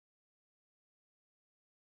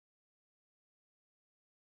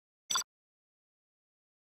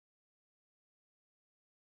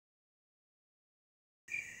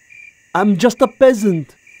I'm just a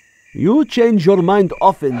peasant. You change your mind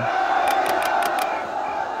often.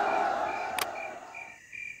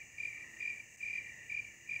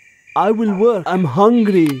 I will work. I'm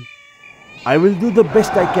hungry. I will do the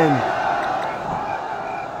best I can.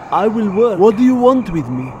 I will work. What do you want with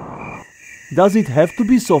me? Does it have to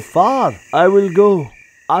be so far? I will go.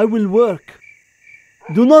 I will work.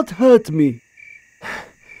 Do not hurt me.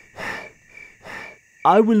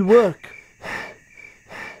 I will work.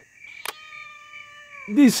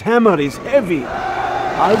 This hammer is heavy.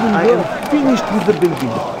 I am finished with the building.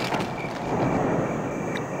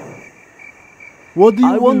 What do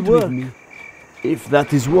you want with me? If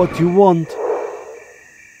that is what you want.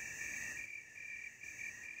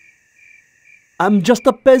 I'm just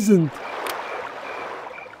a peasant.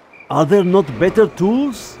 Are there not better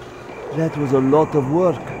tools? That was a lot of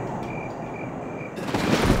work.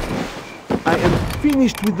 I am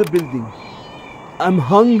finished with the building. I'm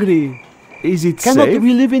hungry. Is it safe? Cannot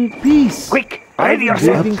we live in peace? Quick, ready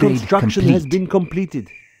yourself. Building construction has been completed.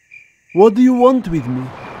 What do you want with me?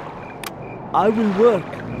 I will work.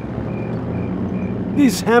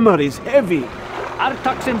 This hammer is heavy. Our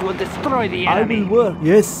toxins will destroy the enemy. I will work.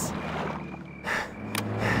 Yes.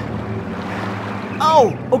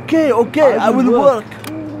 Oh, okay. I will work.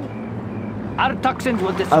 Our toxins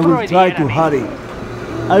will destroy I will try to hurry.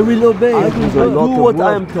 I will obey. I will do what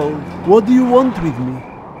I am told. What do you want with me?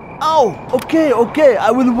 Oh, okay.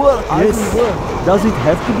 I will work. Yes. I will work. Does it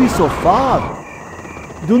have to be so far?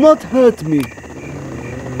 Do not hurt me.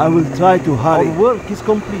 I will try to hurry. Our work is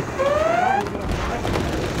complete.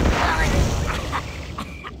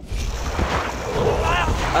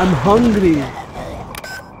 I'm hungry.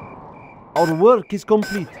 Our work is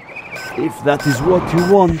complete. If that is what you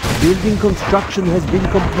want, building construction has been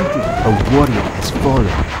completed. A warrior has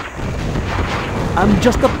fallen. I'm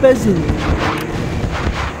just a peasant.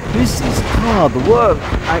 This is hard work.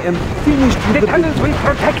 I am finished with the tunnels will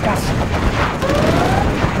protect us.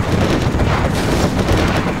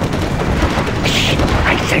 Shh!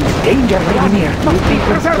 I sense danger very near. Must be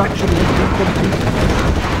preserved. Construction has been completed.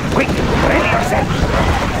 Quick, ready yourself.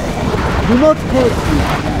 Do not hurt me.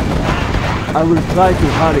 I will try to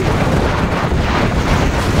hurry.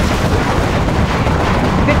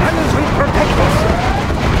 The tunnels will protect us.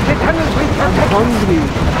 The tunnels will protect us. I'm hungry.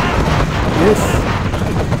 Yes.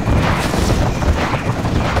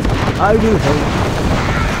 I will help.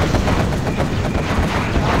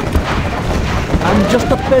 I'm just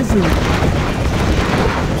a peasant.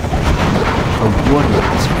 A warrior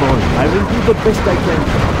has fallen. I will do the best I can.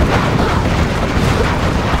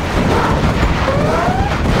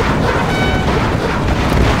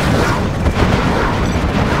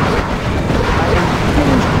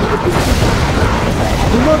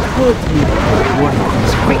 Do not hurt me.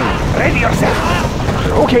 Quick, ready yourself.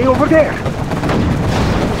 Okay, over there.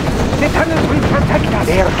 The tunnels will protect us.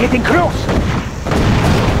 They are getting close.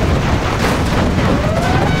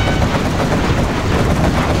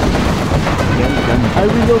 I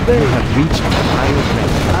will obey. You have reached the higher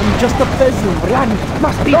place. I'm just a peasant. Run!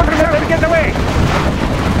 Must be preserved. Get away!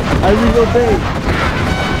 I will obey.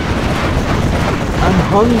 I'm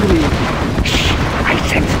hungry. I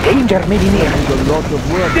sense danger maybe near. A lot of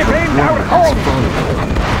work. Defend our home!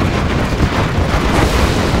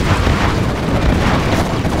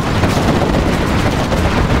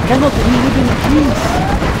 Cannot we live in peace?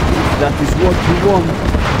 If that is what you want.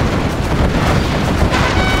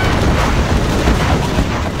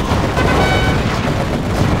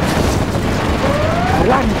 Our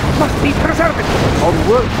land must be preserved. Our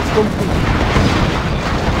work is complete.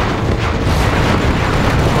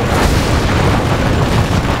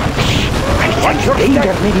 Watch your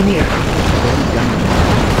danger maybe near.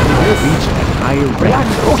 Yes. Reach the higher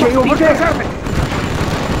ground. Okay, over there.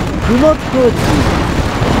 Do not hurt me.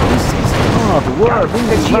 This is hard work. In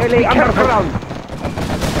the GLA underground.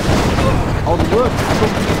 Our work is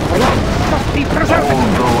complete. Must be preserved.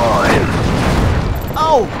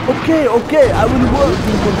 Oh, okay. I will work.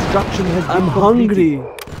 Building construction has been completed. I'm hungry.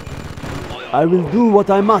 I will do what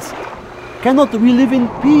I must. Cannot we live in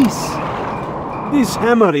peace? This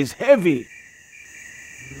hammer is heavy.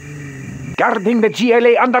 Guarding the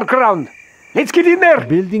GLA underground. Let's get in there.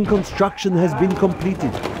 Building construction has been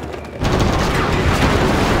completed.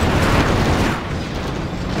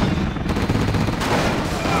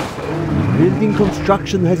 Building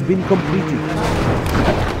construction has been completed.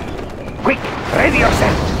 Quick, ready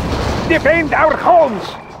yourself. Defend our homes.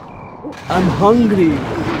 I'm hungry.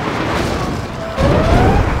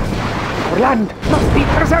 Our land must be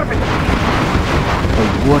preserved. A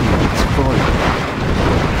warrior has fallen.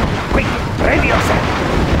 Quick, ready yourself.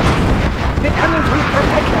 The tunnels will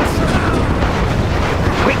protect us.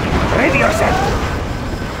 Quick, ready yourself.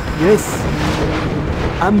 Yes.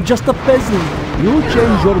 I'm just a peasant. You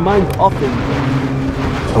change your mind often.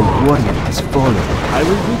 A warrior has fallen. I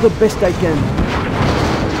will do the best I can.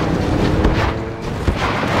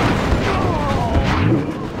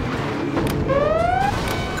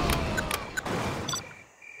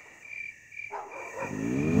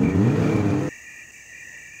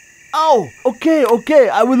 Oh, okay,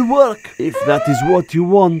 I will work. If that is what you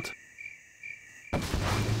want.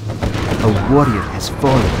 A warrior has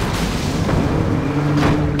fallen.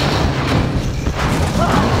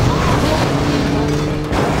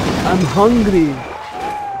 I'm hungry.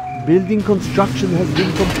 Building construction has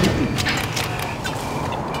been completed.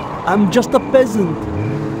 I'm just a peasant.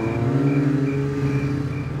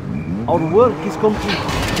 Our work is complete.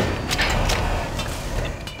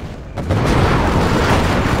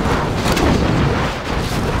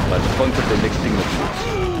 Let's puncture the next thing that moves.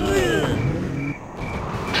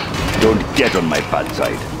 Don't get on my bad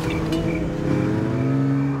side.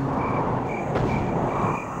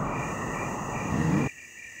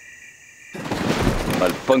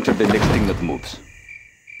 I'll puncture the next thing that moves.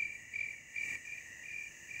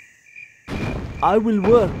 I will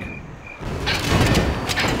work.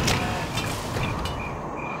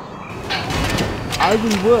 I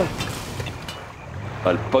will work.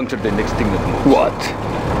 I'll puncture the next thing that moves. What?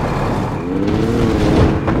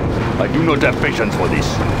 I do not have patience for this.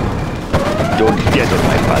 Don't get on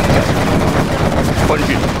my bad side. Punch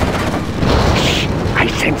it. I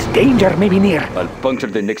sense danger may be near. I'll puncture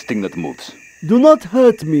the next thing that moves. Do not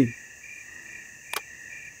hurt me.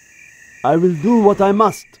 I will do what I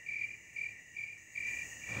must.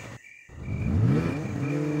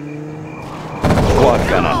 Quad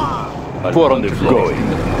cannon. Pour on the floor.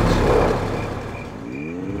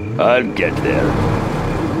 I'll get there.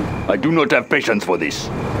 I do not have patience for this.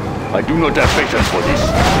 I do not have patience for this.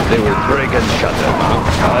 They will break and shatter.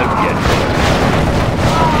 I'll get there.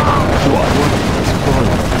 Quad.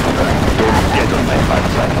 Don't get on my bad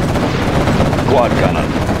side. Quad cannon.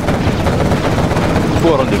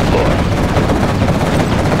 Pour on the floor.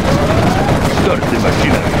 Start the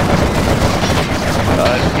machinery.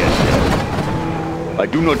 I'll get there. I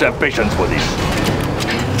do not have patience for this.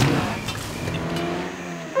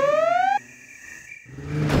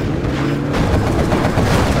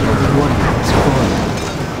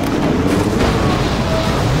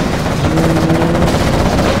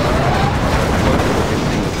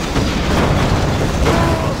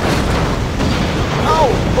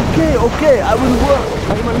 Okay, I will work.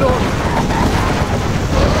 I'm alone.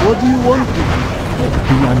 What do you want to do?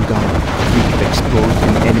 Be on guard. We have exposed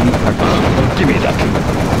an enemy target. Give me that.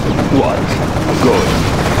 What? Going.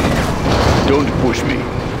 Don't push me.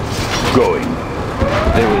 Going.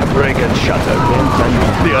 They will break and shatter.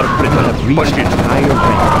 They are brittle. Punch it. Higher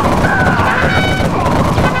rank.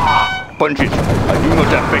 Punch it. I do not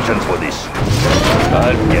have patience for this.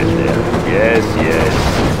 I'll get there. Yes.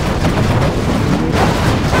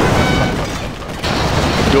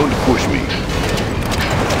 Don't push me.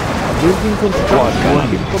 Building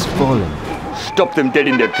construction Has fallen. Stop them dead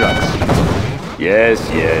in their tracks. Yes.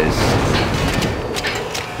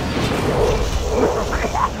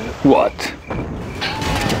 What?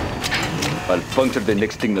 I'll puncture the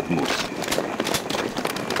next thing that moves.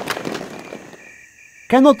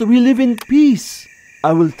 Cannot we live in peace?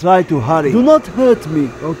 I will try to hurry. Do not hurt me.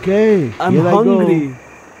 Okay, I'm hungry.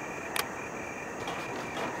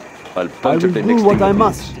 I'll I puncture will the do next what thing I that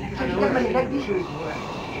must. moves.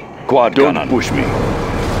 Quad Don't push me.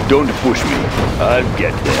 Don't push me. I'll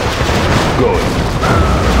get there. Going.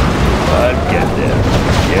 I'll get there.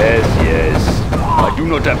 Yes. I do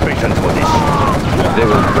not have patience for this. They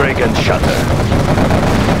will break and shatter.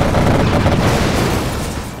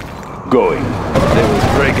 Going. They will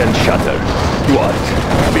break and shatter. What?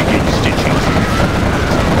 Begin stitching.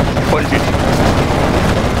 Punch it.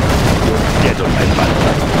 Get on my back.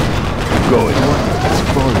 Going. It's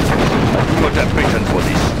fallen. I do not have patience for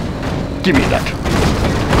this. Give me that.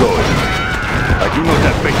 Going. I do not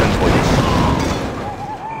have patience for this.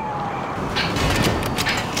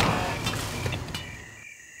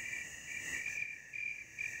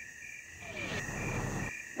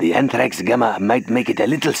 The anthrax gamma might make it a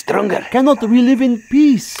little stronger. Cannot we live in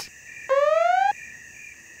peace?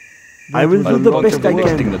 I will do the best I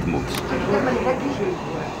next thing can. that moves.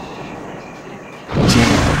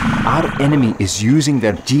 General, our enemy is using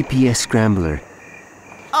their GPS scrambler.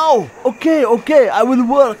 Oh, okay, I will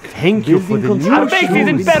work. Thank you for the new Our base is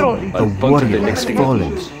in peril. A warrior has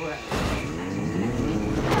fallen.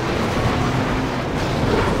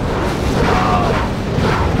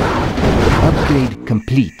 Upgrade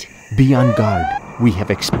complete. Be on guard. We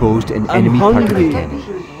have exposed an I'm enemy hungry. particle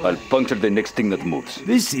cannon. I'll puncture the next thing that moves.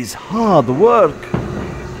 This is hard work.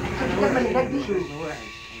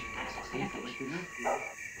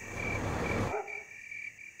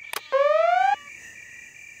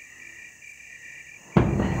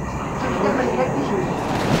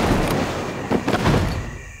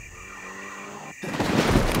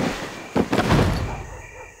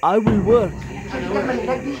 I will work.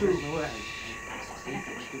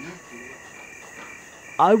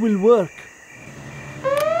 I will work.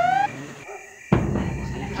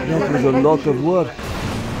 That was a lot of work.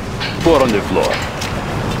 4 on the floor.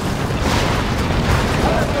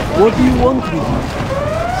 What do you want with me?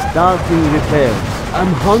 Starting repairs.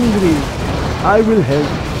 I'm hungry. I will help.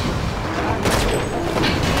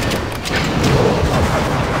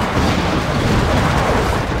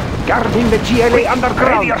 Guarding the GLA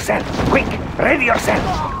underground. Ready yourselves. Quick, ready yourselves.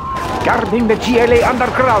 Guarding the GLA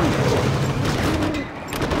underground.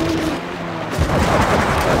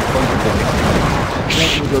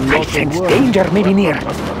 I sense danger may be near.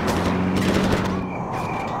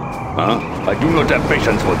 Huh? I do not have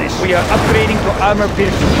patience for this. We are upgrading to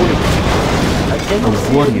armor-piercing bullets. I cannot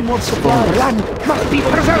see any more supplies. Land must be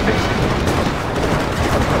preserved.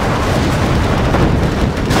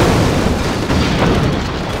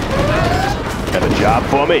 Got a job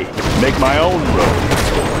for me. Make my own road.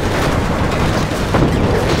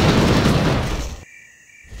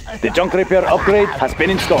 The junk repair upgrade has been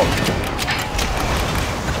installed.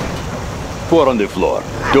 4 on the floor.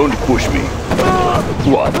 Don't push me.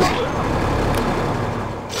 What?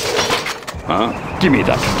 Huh? Give me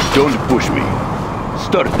that. Don't push me.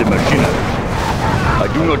 Start the machinery. I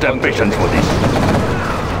do not have patience for this.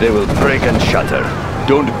 They will break and shatter.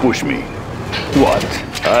 Don't push me. What?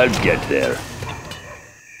 I'll get there.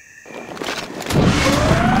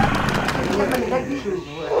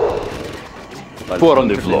 Four on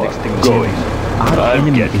the floor. Going. Our I'll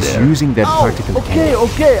enemy get is there. using their Oh, particle okay, cannon.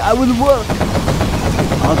 okay, I will work.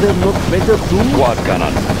 Are there not better tools? Quad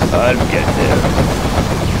cannon. I'll get there.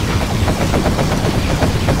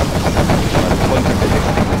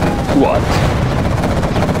 What?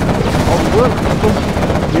 Our work is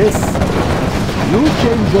complete. Yes. You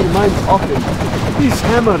change your mind often. This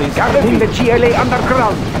hammer is Guarding the heavy. GLA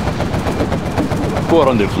underground. 4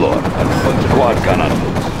 on the floor. Quad cannon.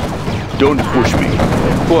 Don't push me.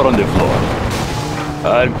 4 on the floor.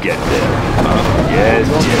 I'll get there. Yes,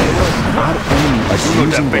 yes. Our enemy I is do not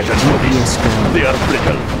using have their patience for this. GPS ground. They are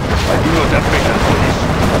brittle. I do not have patience for this.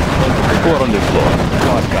 4 on the floor.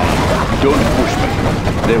 Quad cannon. Don't push me.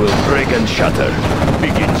 They will break and shatter.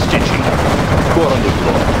 Begin stitching. 4 on the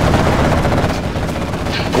floor.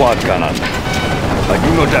 Quad cannon. I do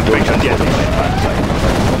not have patience for this.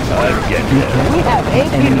 I'll get there. We have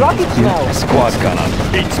 80 rockets now. Quad cannon.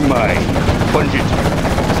 It's mine. Punch it.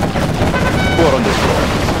 4 on the floor.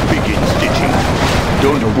 Begin stitching.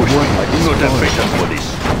 Don't push me. I do not have patience for this.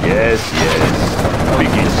 Yes, yes.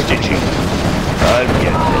 Begin stitching. I'll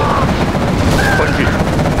get there. Punch it.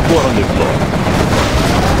 4 on the floor.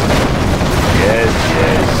 Yes,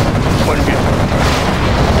 yes. Punch it.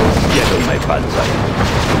 Get on my bad side.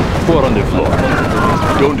 4 on the floor.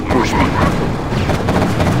 Don't push me.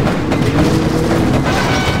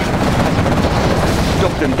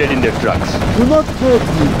 Stop them dead in their tracks. Do not hurt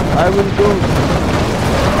me. I will go.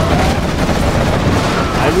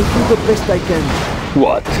 I will do the best I can.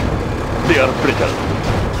 What? They are brittle.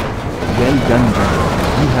 Well done, General.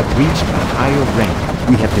 You have reached a higher rank.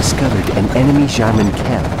 We have discovered an enemy German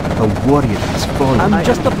camp. A warrior has fallen. I'm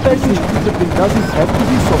just a peasant. It doesn't have to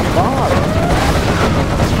be so far.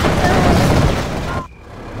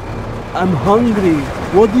 I'm hungry.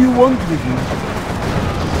 What do you want with me?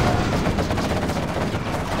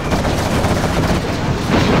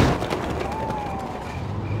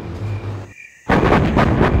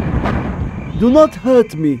 Do not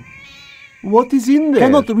hurt me. What is in there?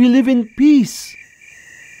 Cannot we live in peace?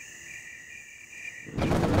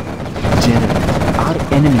 General, our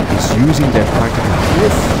enemy is using their particle.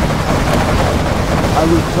 Yes. I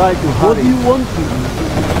will try to hurry. What do you want with me?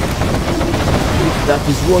 If that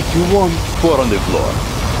is what you want. 4 on the floor.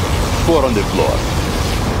 4 on the floor.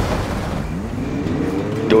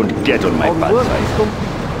 Don't get on my Our bad work is side.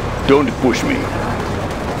 complete. Don't push me.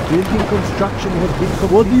 Building construction has been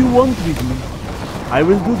complete. What do you want with me? I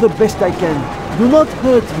will do the best I can. Do not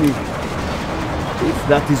hurt me. If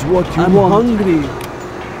that is what you want. I'm hungry.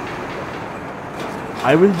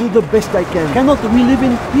 I will do the best I can. Cannot we live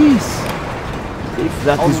in peace? If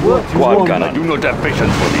that is what you Quad want. cannon. I do not have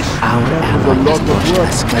patience for this. Our a ally lot has of launched work.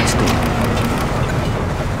 a Scudstone.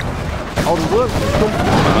 Our work is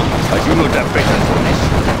complete. I do not have patience for this.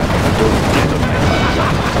 Don't get on my bad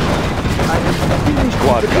I am finished.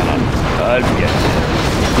 Squad cannon. I'll get there.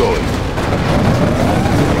 Going.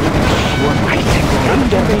 I sense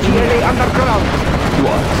danger nearly underground.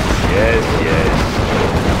 What? Yes, yes.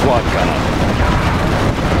 Squad cannon.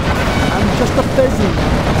 I'm just a peasant.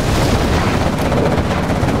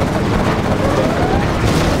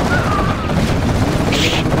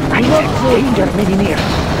 I sense danger very near.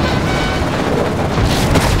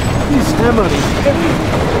 This hammer is heavy.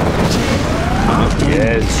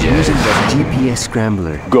 Yes, Using yes. the GPS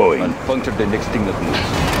scrambler. Going. I'll puncture the next thing that moves.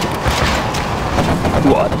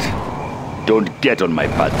 What? Don't get on my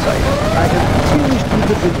bad side. I am finished with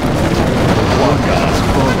the business. Squad cannon.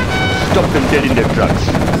 Stop them dead in their tracks.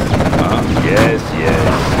 Yes, yes.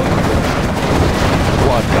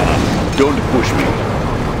 Squad cannon. Don't push me.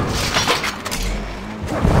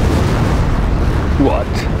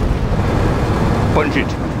 What? Punch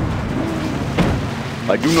it.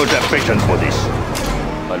 I do not have patience for this.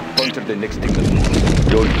 I'll puncture the next thing that moves.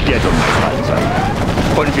 Don't get on my bad side.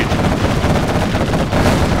 Punch it.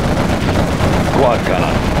 Squad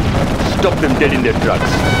cannon. Stop them dead in their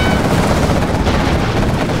tracks.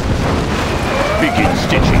 Begin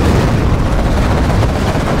stitching.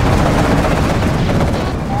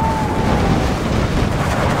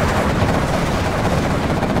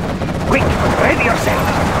 Quick, ready yourself.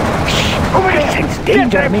 Over there. I sense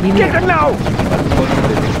danger very near. Get them now. I'll puncture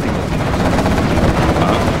the next thing that moves.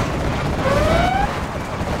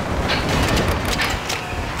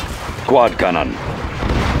 Squad cannon.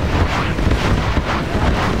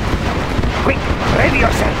 Quick, ready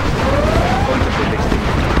yourself.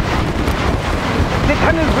 The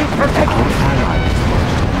tunnel will protect Our us. allies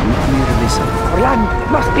launched a nuclear missile. Our land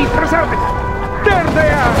must be preserved. There they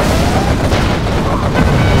are.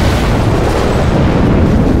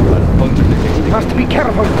 I'll puncture the next thing. Must be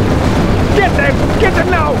careful. Get them! Get them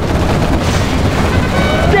now!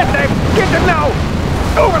 Get them! Get them now!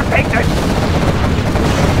 Overtake them!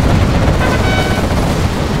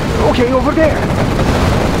 Okay, over there.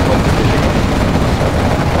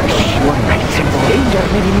 I sense danger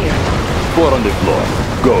very near. 4 on the floor.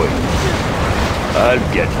 Going. I'll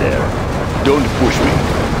get there. Don't push me.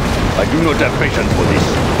 I do not have patience for this.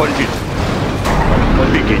 Punch it.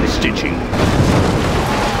 Begin stitching.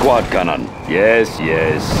 Squad cannon. Yes,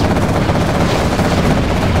 yes.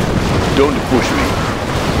 Don't push me.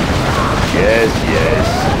 Yes, yes.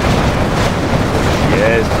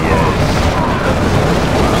 Yes, yes.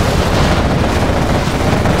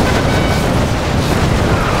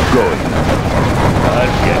 Going.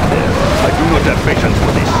 I'll get there. I do not have patience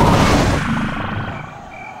for this.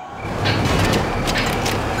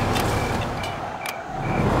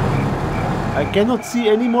 I cannot see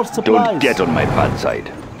any more supplies. Don't get on my bad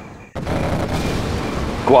side.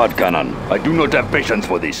 Quad cannon. I do not have patience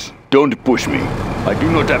for this. Don't push me. I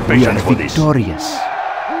do not have We are patience for this. victorious.